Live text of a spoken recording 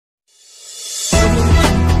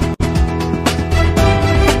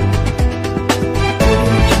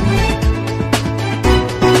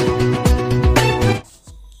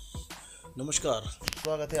नमस्कार,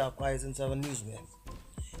 स्वागत है आपका ISN7 न्यूज़ में।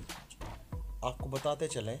 आपको बताते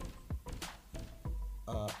चलें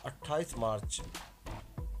 28 मार्च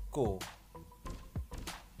को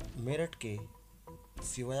मेरठ के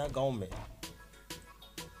सिवया गांव में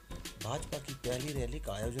भाजपा की पहली रैली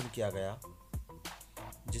का आयोजन किया गया,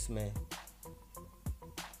 जिसमें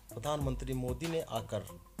प्रधानमंत्री मोदी ने आकर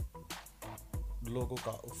लोगों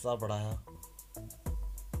का उत्साह बढ़ाया।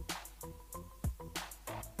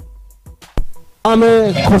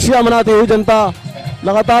 में खुशियां मनाती हुई जनता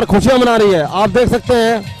लगातार खुशियां मना रही है। आप देख सकते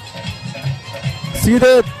हैं,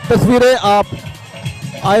 सीधे तस्वीरें आप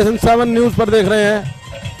ISN7 न्यूज़ पर देख रहे हैं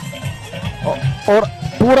और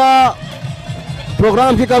पूरा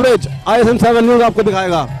प्रोग्राम की कवरेज ISN7 न्यूज़ आपको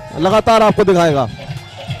दिखाएगा, लगातार आपको दिखाएगा।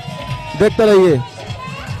 देखते रहिए।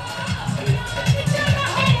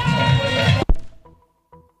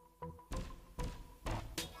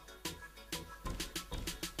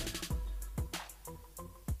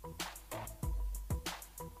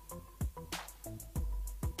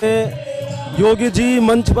 योगी जी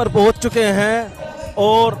मंच पर पहुंच चुके हैं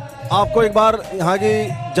और आपको एक बार यहाँ की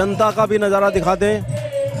जनता का भी नज़ारा दिखा दें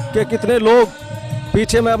कि कितने लोग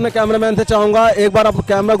पीछे। मैं अपने कैमरामैन से चाहूँगा एक बार आप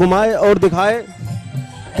कैमरा घुमाए और दिखाए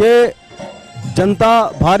कि जनता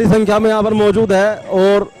भारी संख्या में यहाँ पर मौजूद है।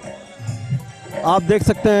 और आप देख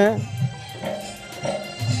सकते हैं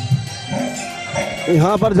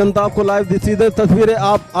यहाँ पर जनता आपको लाइव सीधे तस्वीरें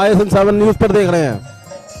आप ISN7 न्यूज़ पर देख रहे हैं।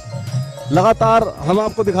 लगातार हम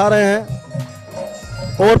आपको दिखा रहे हैं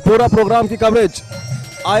और पूरा प्रोग्राम की कवरेज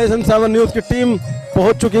ISN7 न्यूज़ की टीम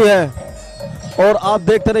पहुंच चुकी है और आप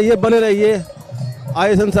देखते रहिए, बने रहिए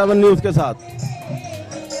ISN7 न्यूज़ के साथ।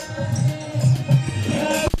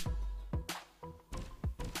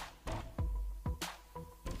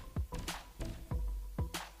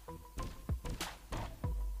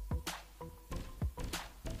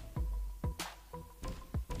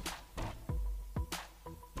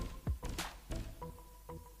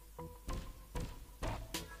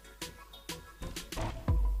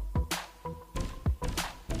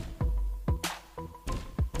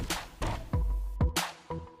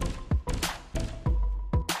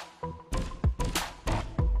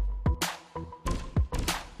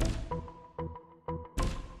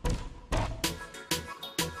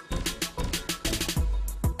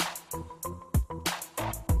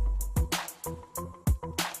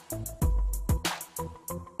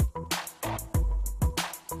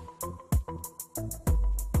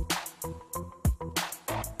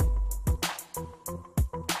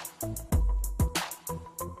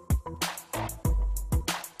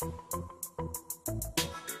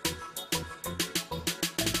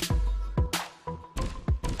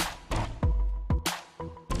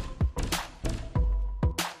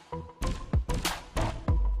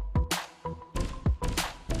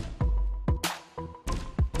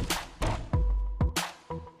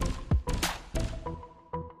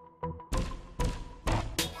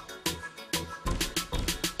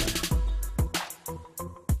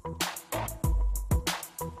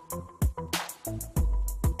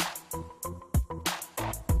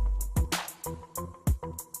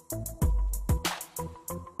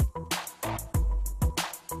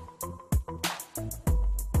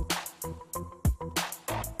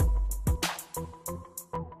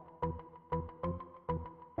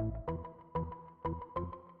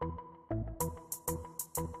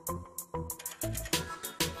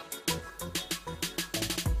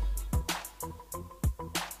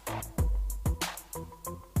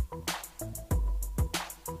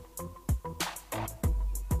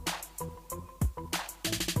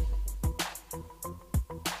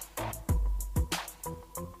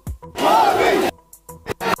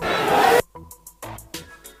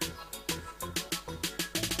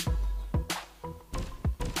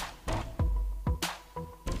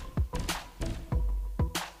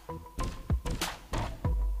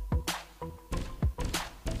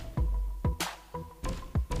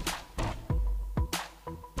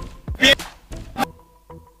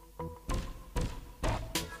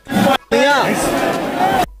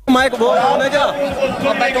 माइक वो होने क्या?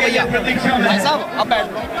 अब बैठो भैया, भाई साहब अब बैठ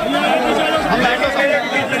लो, हम बैठो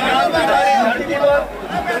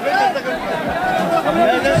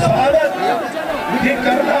ये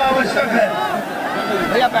करना आवश्यक है।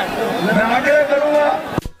 भैया बैठ लो, मैं आग्रह करूंगा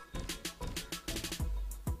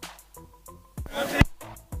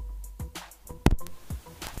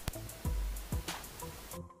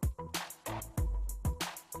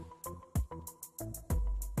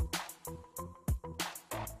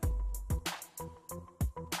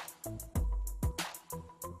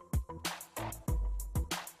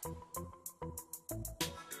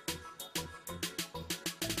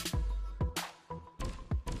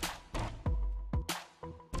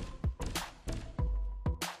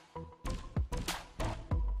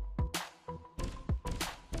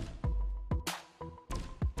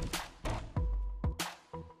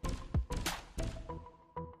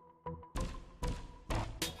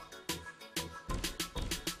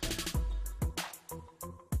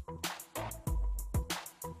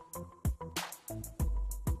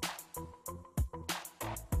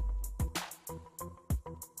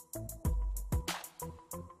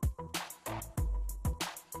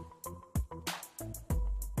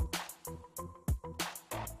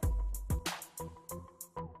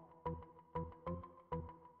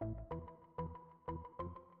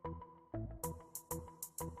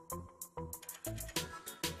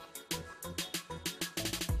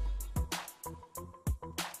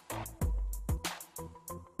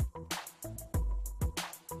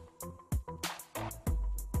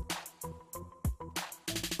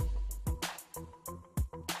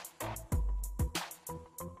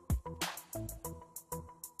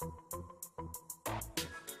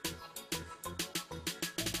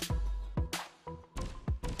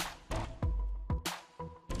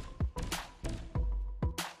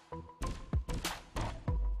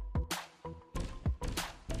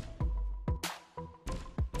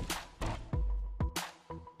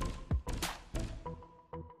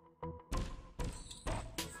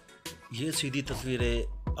ये सीधी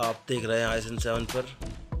तस्वीरें आप देख रहे हैं आईएसएन 7 पर।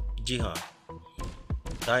 जी हाँ,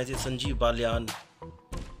 दाएं से संजीव बालियान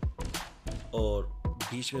और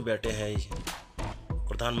बीच में बैठे हैं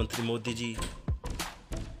प्रधानमंत्री मोदी जी।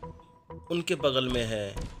 उनके बगल में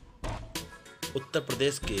है उत्तर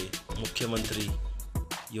प्रदेश के मुख्यमंत्री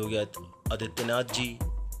योगी आदित्यनाथ जी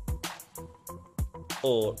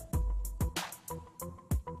और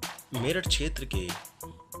मेरठ क्षेत्र के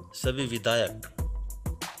सभी विधायक,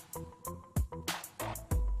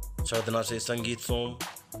 सरदना से संगीत सोम,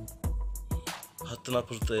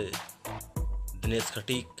 हस्तनापुर से दिनेश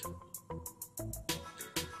खटीक,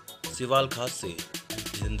 सिवाल खास से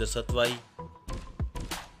जितेंद्र सतवाई,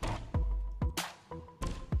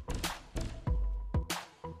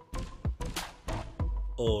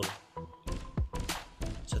 और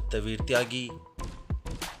सत्यवीर त्यागी,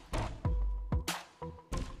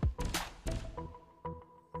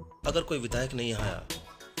 अगर कोई विधायक नहीं आया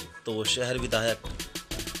तो वो शहर विधायक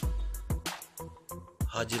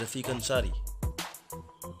हाजी रफीक अंसारी,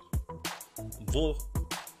 वो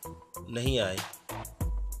नहीं आए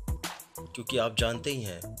क्योंकि आप जानते ही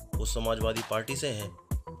हैं वो समाजवादी पार्टी से हैं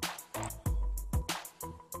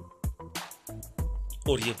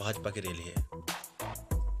और ये भाजपा की रैली है।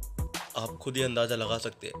 आप खुद ही अंदाजा लगा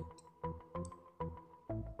सकते हैं।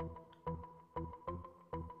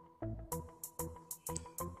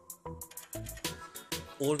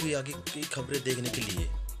 और भी आगे की खबरें देखने के लिए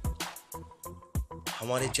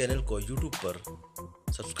हमारे चैनल को YouTube पर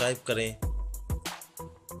सब्सक्राइब करें,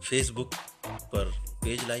 Facebook पर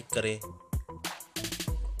पेज लाइक करें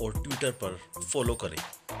और Twitter पर फॉलो करें।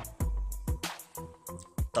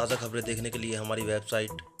 ताज़ा खबरें देखने के लिए हमारी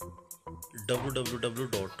वेबसाइट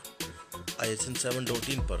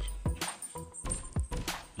www.isn7.in पर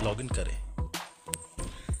लॉगिन करें।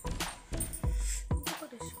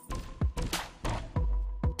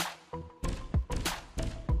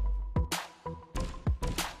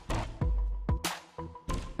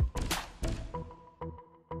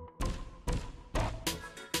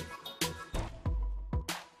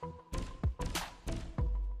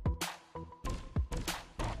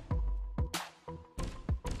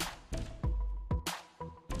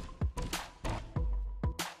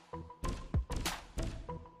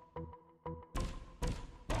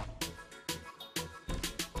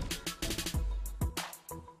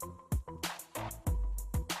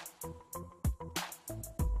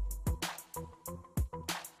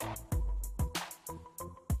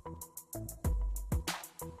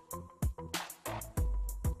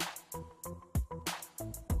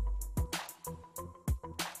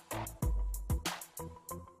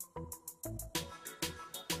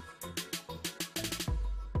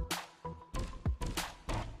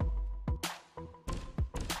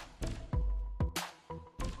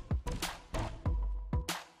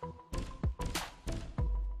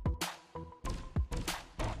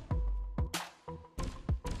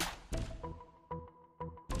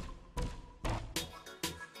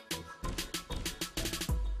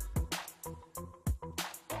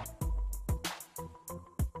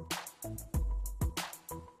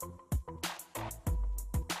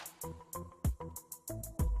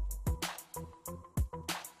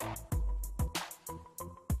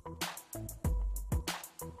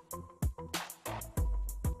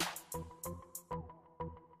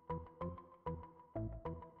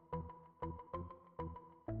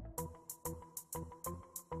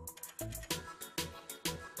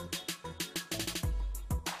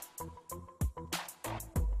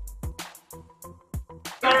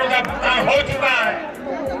 का भुगतान हो चुका है।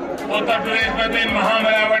 उत्तर प्रदेश में तो इन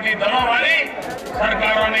महामिलावटी दरों वाली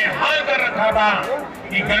सरकारों ने हाल कर रखा था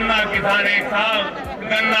कि गन्ना किसान एक साल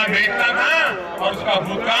गन्ना बेचता था और उसका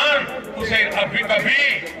भुगतान उसे कभी कभी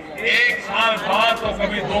एक साल बाद तो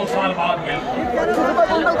कभी 2 साल बाद मिलता।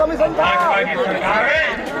 भाजपा की सरकार है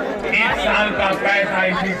 1 साल का पैसा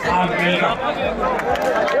इसी साल मिल रहा।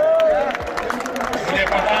 मुझे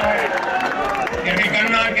पता है कि अभी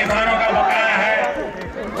गन्ना किसानों का बकाया है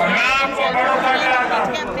और मैं आपको भरोसा कराता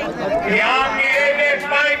हूं कि आपकी एक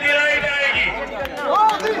पाई दिलाई जाएगी।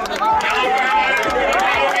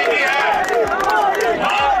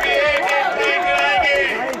 आपकी एक दिलाएगी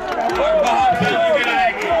और बहुत जल्दी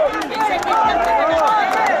दिलाएगी।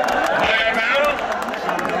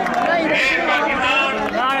 देश का किसान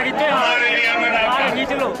हमारे लिए अन्नदाता,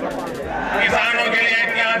 किसानों के लिए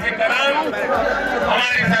ऐतिहासिक कदम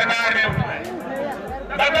हमारी सरकार ने उठाए।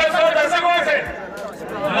 दशकों से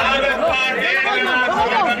लागत का 1.5 गुना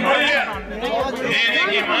समर्थन मूल्य देने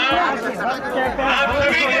की मांग आप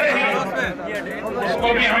सभी की रही। उसको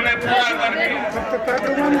भी हमने पूरा कर दिया।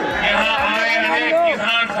 यहाँ आए अनेक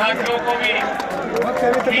किसान साथियों को भी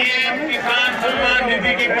पीएम किसान सम्मान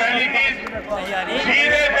निधि की पहली किस्त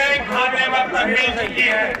सीधे बैंक खाते में तक मिल चुकी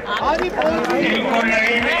है। जिनको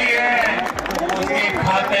नहीं मिली है उसके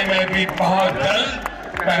खाते में भी बहुत जल्द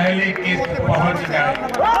पहली किस्त पहुंच जाएगी।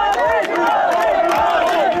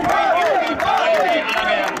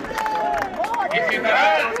 इसी तरह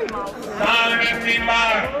साल में 3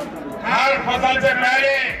 बार हर फसल से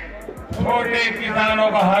पहले छोटे किसानों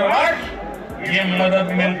को हर वर्ष ये मदद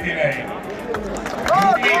मिलती रहेगी।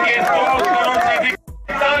 यूपी के 100 करोड़ से अधिक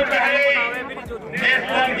किसान पहले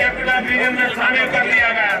नेशनल कैपिटल रीजन में शामिल कर दिया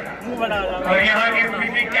गया था और यहाँ की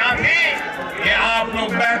स्थिति क्या थी ये आप लोग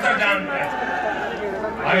बेहतर जानते हैं।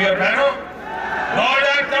 भाइयों बहनों,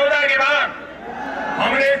 2014 के बाद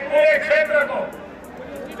हमने इस पूरे क्षेत्र को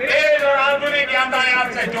तेज और आधुनिक यातायात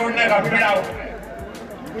से जोड़ने का बीड़ा उठाया।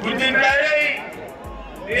 कुछ दिन पहले ही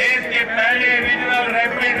देश के पहले regional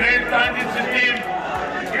rapid rail transit system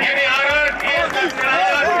यानी RRTS का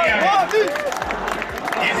शिलान्यास किया गया।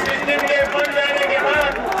 इस सिस्टम के बन जाने के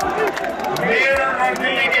बाद मेरठ और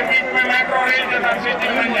दिल्ली के बीच में मेट्रो रेल जैसा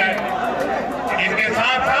सिस्टम बन जाएगा। इसके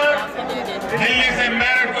साथ साथ दिल्ली से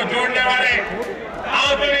मेरठ को जोड़ने वाले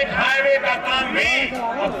आधुनिक हाईवे का काम भी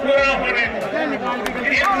अब पूरा होने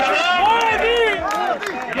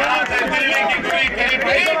यहाँ से दिल्ली की दूरी करीब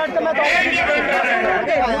एक ही घंटा रहेगा।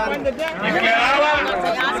 इसके अलावा मेरठ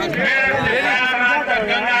से प्रयागराज तक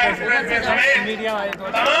गंगा एक्सप्रेस वे समेत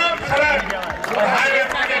तमाम सड़क और हाईवे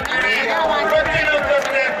प्रोजेक्ट उत्तर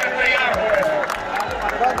प्रदेश में तैयार हो रहे हैं।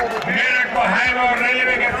 मेरठ को हाईवे और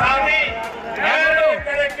रेलवे के साथ ही एयरो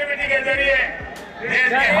कनेक्टिविटी के जरिए देश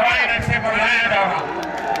के हवाई नक्शे पर लाया जा रहा।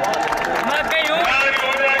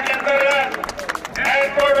 योजना के अंतर्गत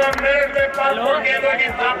एयरपोर्ट और मेरठ में पासपोर्ट केंद्र की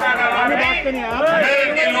स्थापना का लाभ भी मेरठ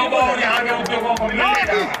के लोगों और यहाँ के उद्योगों को मिलेगा।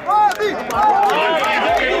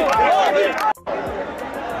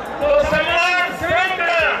 तो सम्मान श्रम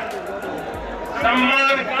का,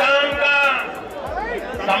 सम्मान काम का,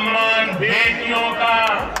 सम्मान बेटियों का,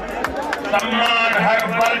 सम्मान हर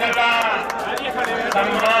वर्ग का,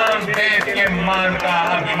 सम्मान देश के मान का,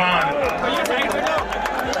 अभिमान का।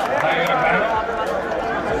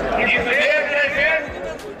 इस देश में सिर्फ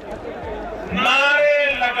नारे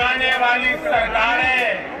लगाने वाली सरकारें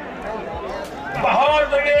बहुत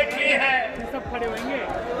देखी है,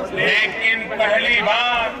 लेकिन पहली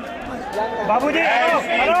बार बाबूजी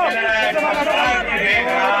ऐसी सरकार देख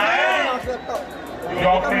रहा है जो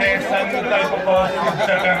अपने संकल्प को सिद्ध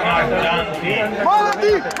करना जानती है।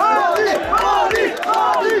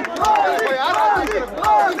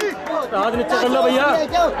 हाथ नीचे कर लो भैया।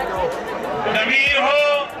 जमीन हो,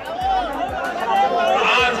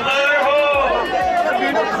 आसमान हो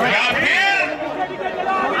या फिर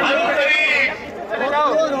अंतरिक्ष,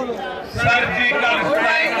 सर्जिकल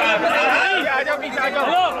स्ट्राइक का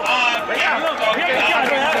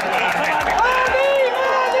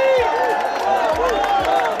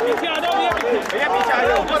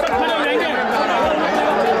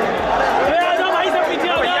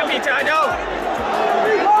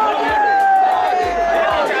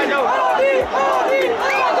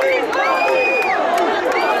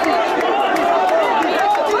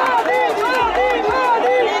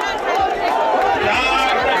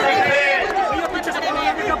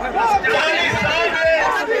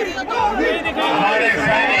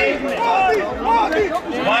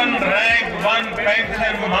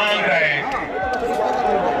पेंशन मांग रहे,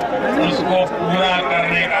 उसको पूरा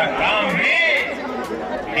करने का काम भी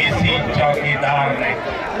किसी चौकीदार ने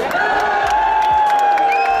किया।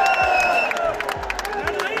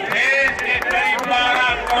 देश के करीब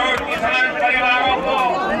 12 करोड़ किसान परिवारों को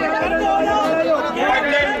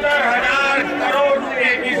 75,000 करोड़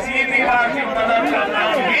रुपए की सीधी राशि मदद का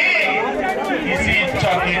काम भी किसी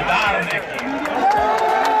चौकीदार ने किया।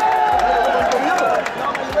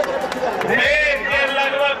 देश के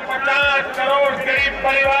लगभग 50 करोड़ गरीब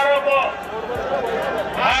परिवारों को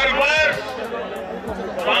हर वर्ष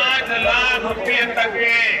 5 लाख रुपए तक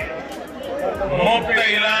के मुफ्त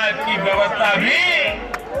इलाज की व्यवस्था भी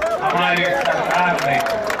हमारी सरकार ने।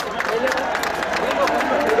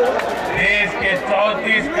 देश के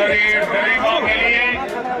 34 करोड़ गरीबों के लिए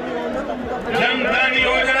जन धन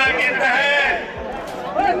योजना के तहत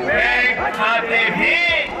बैंक खाते भी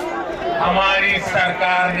हमारी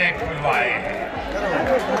सरकार ने खुलवाए हैं।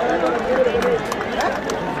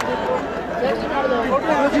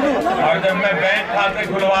 और जब मैं बैंक खाते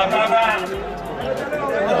खुलवाता था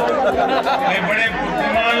ये बड़े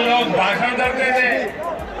बुद्धिमान लोग भाषण करते थे